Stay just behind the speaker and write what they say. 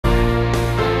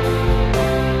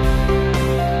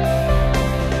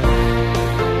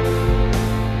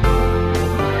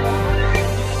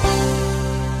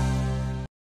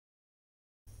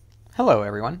Hello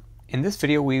everyone. In this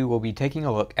video we will be taking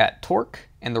a look at torque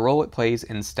and the role it plays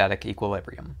in static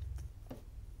equilibrium.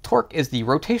 Torque is the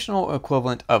rotational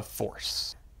equivalent of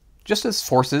force. Just as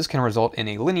forces can result in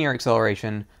a linear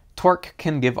acceleration, torque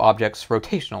can give objects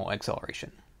rotational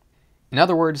acceleration. In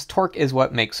other words, torque is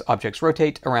what makes objects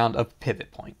rotate around a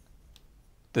pivot point.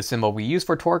 The symbol we use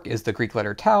for torque is the Greek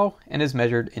letter tau and is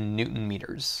measured in Newton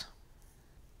meters.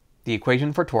 The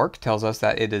equation for torque tells us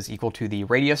that it is equal to the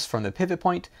radius from the pivot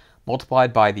point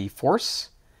multiplied by the force,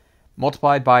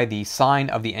 multiplied by the sine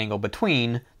of the angle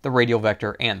between the radial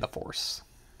vector and the force.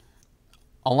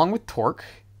 Along with torque,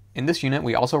 in this unit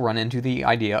we also run into the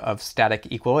idea of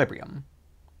static equilibrium.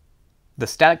 The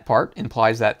static part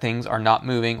implies that things are not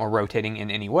moving or rotating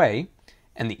in any way,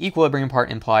 and the equilibrium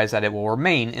part implies that it will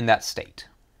remain in that state.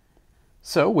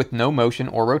 So, with no motion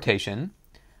or rotation,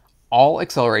 all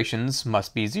accelerations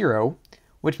must be zero,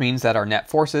 which means that our net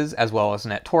forces as well as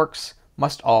net torques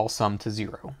must all sum to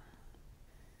zero.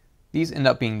 These end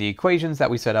up being the equations that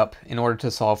we set up in order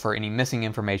to solve for any missing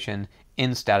information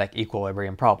in static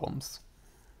equilibrium problems.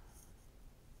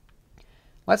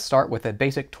 Let's start with a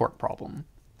basic torque problem.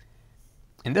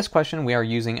 In this question we are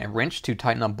using a wrench to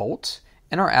tighten a bolt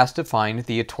and are asked to find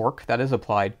the torque that is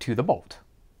applied to the bolt.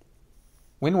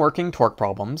 When working torque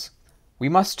problems, we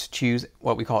must choose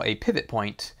what we call a pivot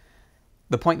point,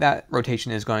 the point that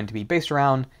rotation is going to be based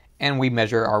around, and we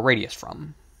measure our radius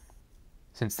from.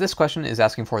 Since this question is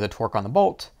asking for the torque on the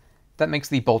bolt, that makes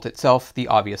the bolt itself the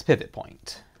obvious pivot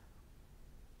point.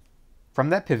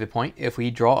 From that pivot point, if we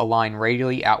draw a line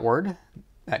radially outward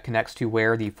that connects to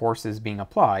where the force is being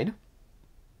applied,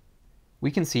 we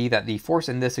can see that the force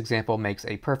in this example makes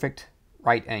a perfect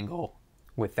right angle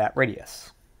with that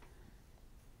radius.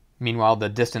 Meanwhile, the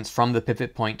distance from the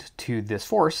pivot point to this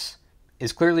force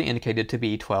is clearly indicated to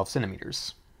be 12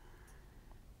 centimeters.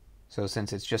 So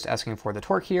since it's just asking for the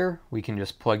torque here, we can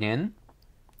just plug in.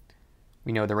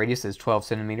 We know the radius is 12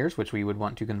 centimeters, which we would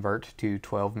want to convert to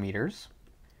 12 meters.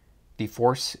 The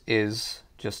force is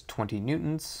just 20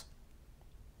 newtons.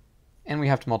 And we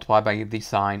have to multiply by the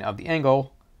sine of the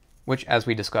angle, which, as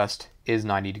we discussed, is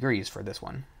 90 degrees for this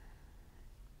one.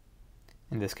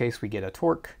 In this case, we get a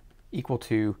torque equal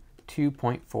to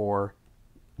 2.4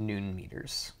 Newton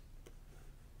meters.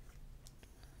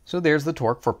 So there's the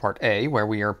torque for part A, where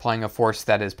we are applying a force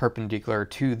that is perpendicular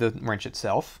to the wrench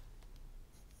itself.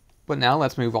 But now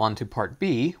let's move on to part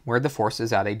B, where the force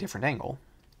is at a different angle.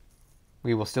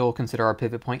 We will still consider our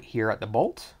pivot point here at the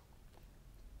bolt,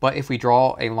 but if we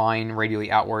draw a line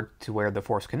radially outward to where the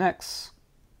force connects,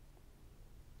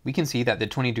 we can see that the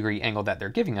 20-degree angle that they're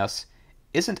giving us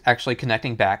isn't actually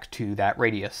connecting back to that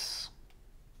radius.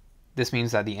 This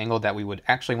means that the angle that we would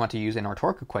actually want to use in our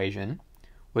torque equation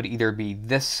would either be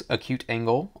this acute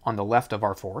angle on the left of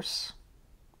our force,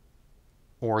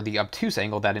 or the obtuse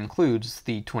angle that includes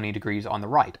the 20 degrees on the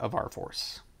right of our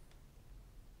force.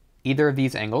 Either of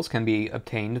these angles can be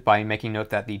obtained by making note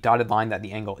that the dotted line that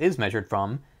the angle is measured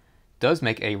from does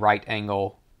make a right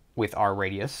angle with our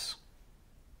radius.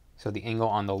 So the angle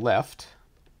on the left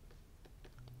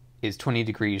is 20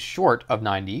 degrees short of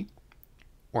 90,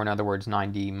 or in other words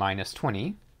 90 minus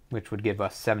 20, which would give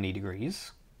us 70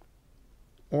 degrees.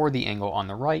 Or the angle on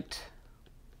the right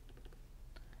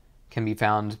can be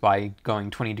found by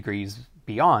going 20 degrees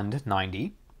beyond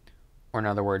 90, or in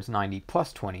other words 90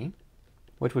 plus 20,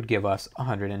 which would give us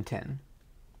 110.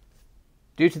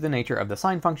 Due to the nature of the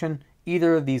sine function,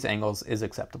 either of these angles is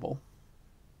acceptable.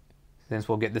 Since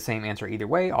we'll get the same answer either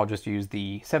way, I'll just use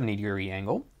the 70-degree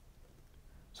angle.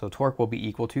 So torque will be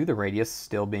equal to the radius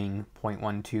still being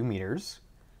 0.12 meters.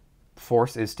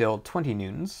 Force is still 20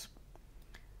 newtons.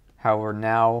 However,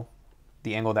 now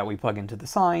the angle that we plug into the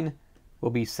sine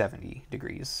will be 70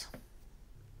 degrees.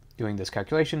 Doing this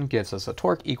calculation gives us a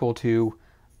torque equal to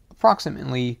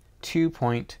approximately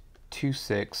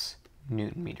 2.26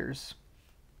 Newton meters.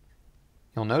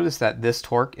 You'll notice that this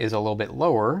torque is a little bit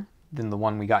lower than the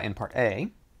one we got in part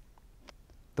A.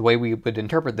 The way we would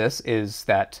interpret this is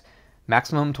that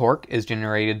maximum torque is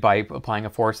generated by applying a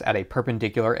force at a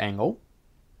perpendicular angle.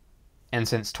 And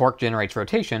since torque generates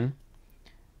rotation,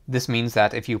 this means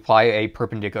that if you apply a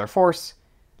perpendicular force,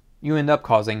 you end up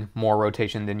causing more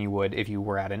rotation than you would if you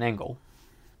were at an angle.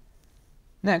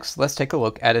 Next, let's take a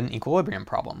look at an equilibrium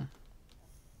problem.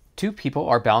 Two people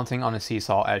are balancing on a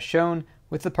seesaw as shown,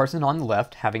 with the person on the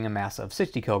left having a mass of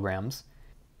 60 kilograms,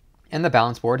 and the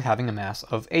balance board having a mass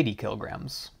of 80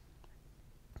 kilograms.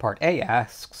 Part A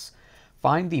asks,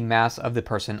 find the mass of the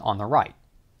person on the right.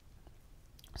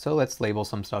 So let's label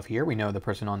some stuff here. We know the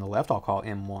person on the left, I'll call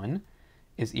M1,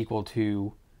 is equal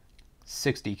to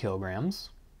 60 kilograms.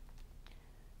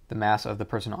 The mass of the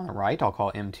person on the right I'll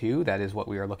call M2, that is what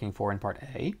we are looking for in part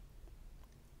A.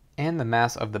 And the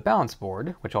mass of the balance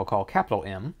board, which I'll call capital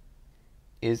M,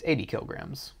 is 80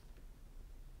 kilograms.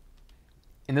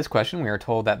 In this question, we are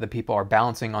told that the people are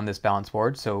balancing on this balance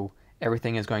board, so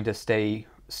everything is going to stay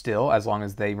still as long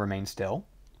as they remain still.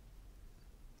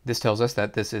 This tells us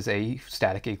that this is a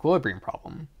static equilibrium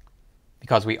problem.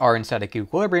 Because we are in static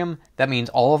equilibrium, that means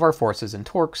all of our forces and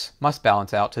torques must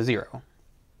balance out to zero.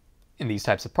 In these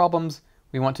types of problems,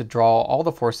 we want to draw all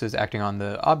the forces acting on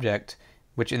the object,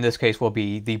 which in this case will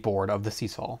be the board of the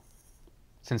seesaw.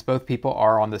 Since both people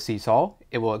are on the seesaw,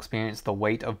 it will experience the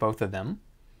weight of both of them.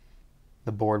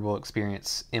 The board will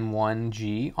experience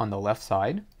M1G on the left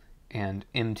side and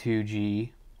M2G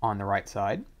on the right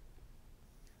side.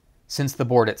 Since the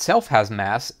board itself has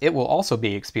mass, it will also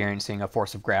be experiencing a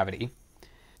force of gravity.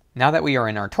 Now that we are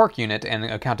in our torque unit and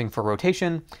accounting for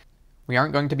rotation, we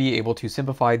aren't going to be able to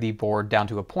simplify the board down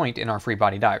to a point in our free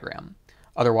body diagram.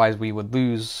 Otherwise, we would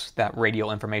lose that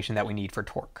radial information that we need for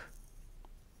torque.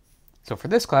 So for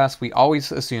this class, we always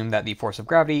assume that the force of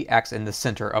gravity acts in the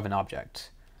center of an object.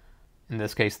 In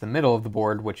this case, the middle of the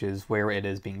board, which is where it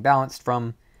is being balanced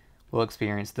from, will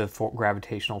experience the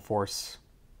gravitational force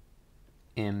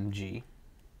mg.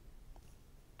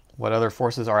 What other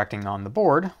forces are acting on the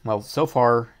board? Well, so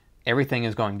far, everything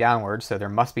is going downward, so there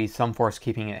must be some force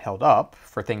keeping it held up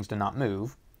for things to not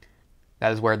move.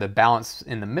 That is where the balance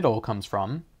in the middle comes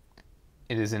from.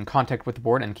 It is in contact with the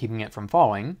board and keeping it from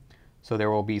falling, so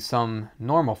there will be some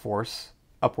normal force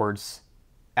upwards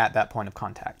at that point of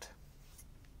contact.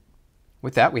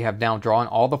 With that, we have now drawn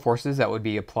all the forces that would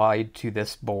be applied to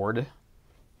this board.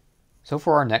 So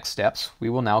for our next steps,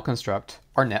 we will now construct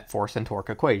our net force and torque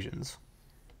equations.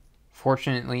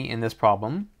 Fortunately, in this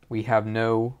problem, we have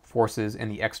no forces in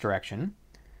the x direction,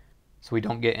 so we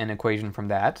don't get an equation from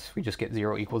that. We just get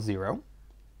 0 equals 0.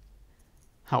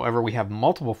 However, we have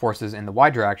multiple forces in the y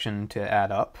direction to add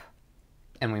up,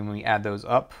 and when we add those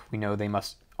up, we know they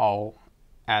must all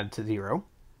add to 0.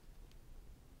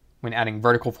 When adding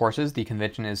vertical forces, the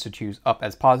convention is to choose up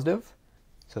as positive.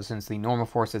 So since the normal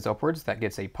force is upwards, that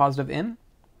gets a positive m.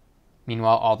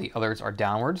 Meanwhile, all the others are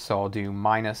downwards, so I'll do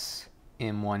minus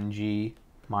m1g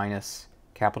minus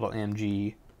capital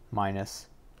Mg minus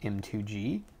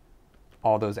m2g.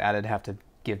 All those added have to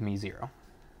give me 0.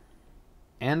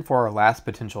 And for our last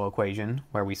potential equation,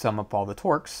 where we sum up all the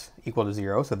torques equal to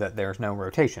 0 so that there's no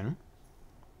rotation,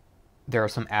 there are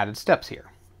some added steps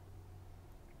here.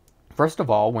 First of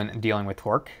all, when dealing with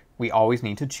torque, we always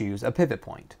need to choose a pivot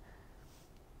point.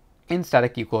 In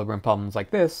static equilibrium problems like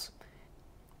this,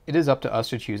 it is up to us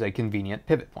to choose a convenient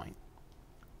pivot point.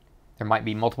 There might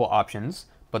be multiple options,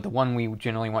 but the one we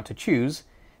generally want to choose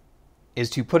is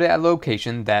to put it at a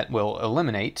location that will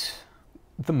eliminate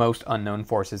the most unknown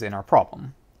forces in our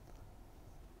problem.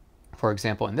 For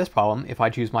example, in this problem, if I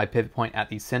choose my pivot point at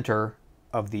the center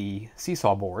of the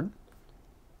seesaw board,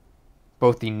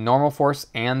 both the normal force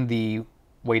and the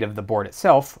weight of the board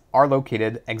itself are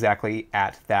located exactly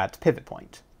at that pivot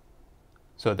point.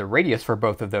 So the radius for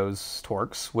both of those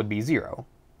torques would be 0,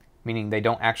 meaning they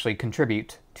don't actually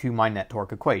contribute to my net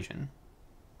torque equation.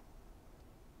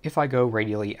 If I go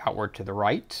radially outward to the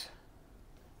right,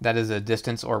 that is a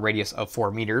distance or radius of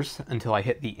 4 meters until I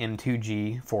hit the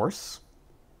m2g force.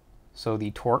 So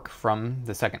the torque from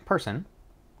the second person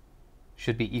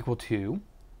should be equal to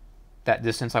that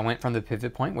distance I went from the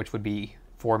pivot point, which would be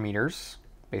 4 meters,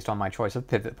 based on my choice of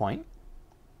pivot point,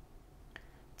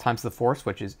 times the force,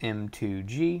 which is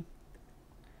m2g,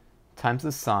 times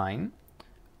the sine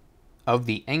of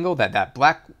the angle that that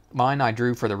black line I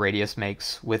drew for the radius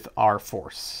makes with our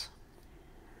force.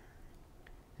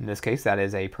 In this case, that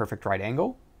is a perfect right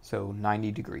angle, so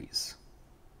 90 degrees.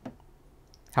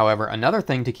 However, another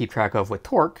thing to keep track of with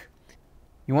torque,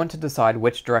 you want to decide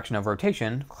which direction of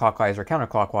rotation, clockwise or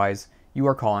counterclockwise, you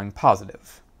are calling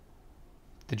positive.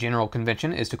 The general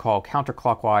convention is to call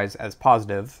counterclockwise as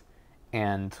positive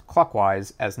and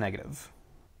clockwise as negative.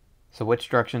 So which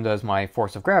direction does my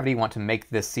force of gravity want to make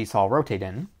this seesaw rotate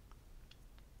in?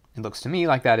 It looks to me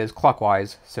like that is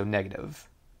clockwise, so negative.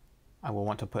 I will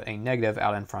want to put a negative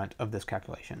out in front of this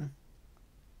calculation.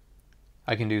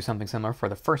 I can do something similar for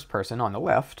the first person on the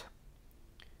left.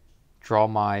 Draw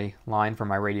my line for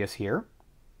my radius here.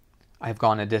 I've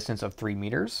gone a distance of 3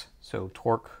 meters, so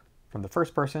torque from the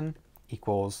first person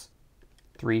equals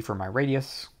 3 for my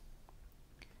radius,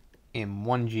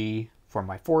 m1g for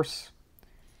my force,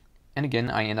 and again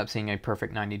I end up seeing a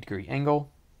perfect 90-degree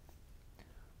angle,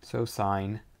 so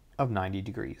sine of 90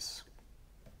 degrees.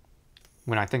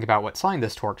 When I think about what sine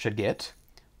this torque should get,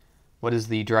 what is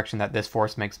the direction that this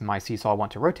force makes my seesaw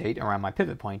want to rotate around my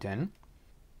pivot point in?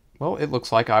 Well, it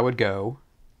looks like I would go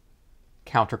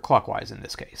counterclockwise in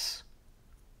this case,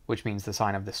 which means the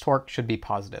sign of this torque should be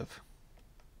positive.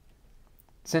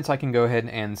 Since I can go ahead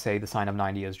and say the sine of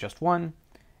 90 is just 1,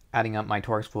 adding up my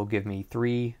torques will give me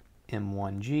 3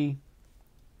 m1g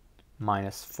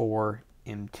minus 4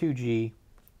 m2g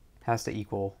has to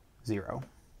equal 0.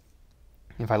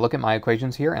 If I look at my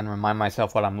equations here and remind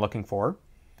myself what I'm looking for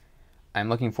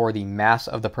the mass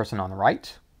of the person on the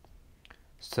right.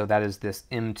 So that is this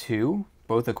m2.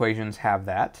 Both equations have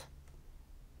that.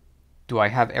 Do I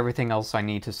have everything else I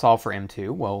need to solve for m2?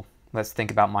 Well, let's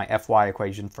think about my PHY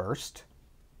equation first.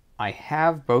 I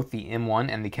have both the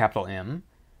m1 and the capital M.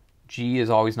 G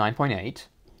is always 9.8.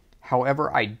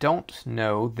 However, I don't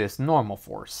know this normal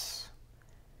force.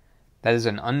 That is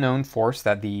an unknown force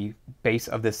that the base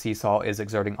of this seesaw is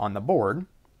exerting on the board,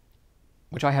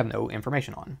 which I have no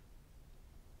information on.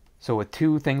 So with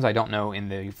two things I don't know in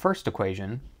the first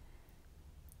equation,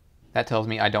 that tells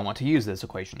me I don't want to use this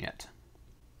equation yet.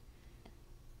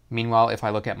 Meanwhile, if I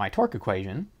look at my torque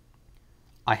equation,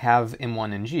 I have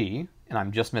m1 and g, and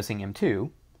I'm just missing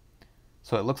m2,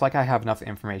 so it looks like I have enough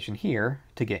information here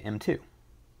to get m2.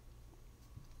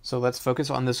 So let's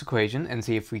focus on this equation and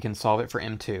see if we can solve it for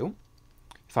m2.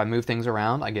 If I move things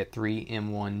around, I get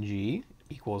 3m1g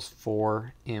equals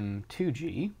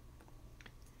 4m2g.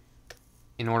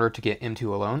 In order to get m2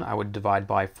 alone, I would divide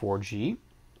by 4g,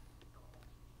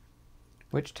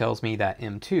 which tells me that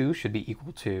m2 should be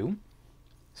equal to,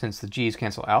 since the g's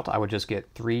cancel out, I would just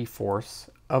get 3/4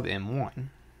 of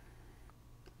m1.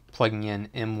 Plugging in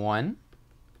m1,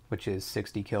 which is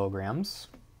 60 kilograms,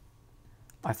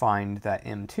 I find that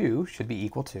m2 should be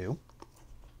equal to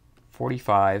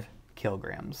 45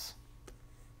 kilograms.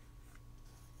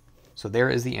 So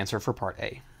there is the answer for part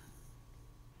A.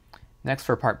 Next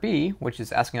for part B, which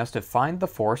is asking us to find the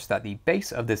force that the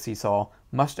base of this seesaw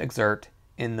must exert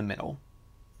in the middle.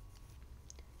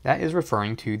 That is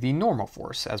referring to the normal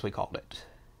force, as we called it.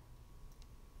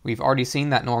 We've already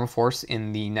seen that normal force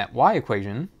in the net y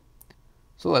equation,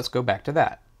 so let's go back to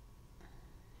that.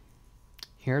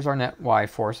 Here's our net y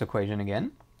force equation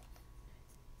again.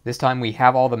 This time we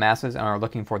have all the masses and are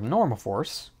looking for the normal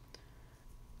force.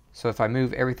 So if I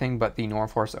move everything but the normal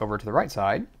force over to the right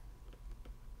side,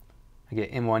 I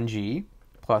get m1g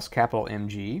plus capital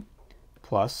Mg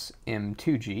plus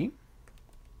m2g,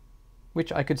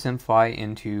 which I could simplify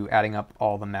into adding up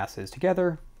all the masses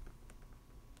together,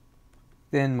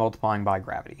 then multiplying by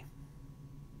gravity.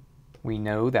 We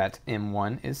know that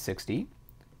m1 is 60,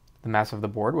 the mass of the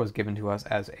board was given to us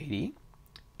as 80,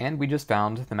 and we just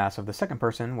found the mass of the second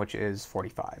person, which is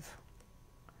 45.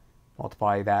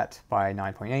 Multiply that by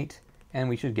 9.8, and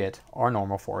we should get our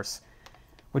normal force,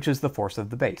 which is the force of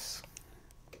the base.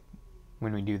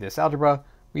 When we do this algebra,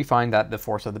 we find that the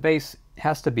force of the base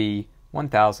has to be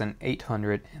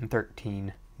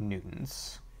 1,813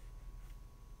 newtons.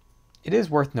 It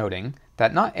is worth noting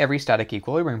that not every static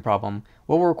equilibrium problem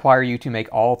will require you to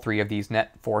make all three of these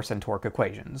net force and torque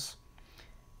equations.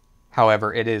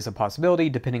 However, it is a possibility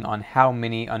depending on how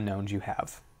many unknowns you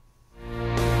have.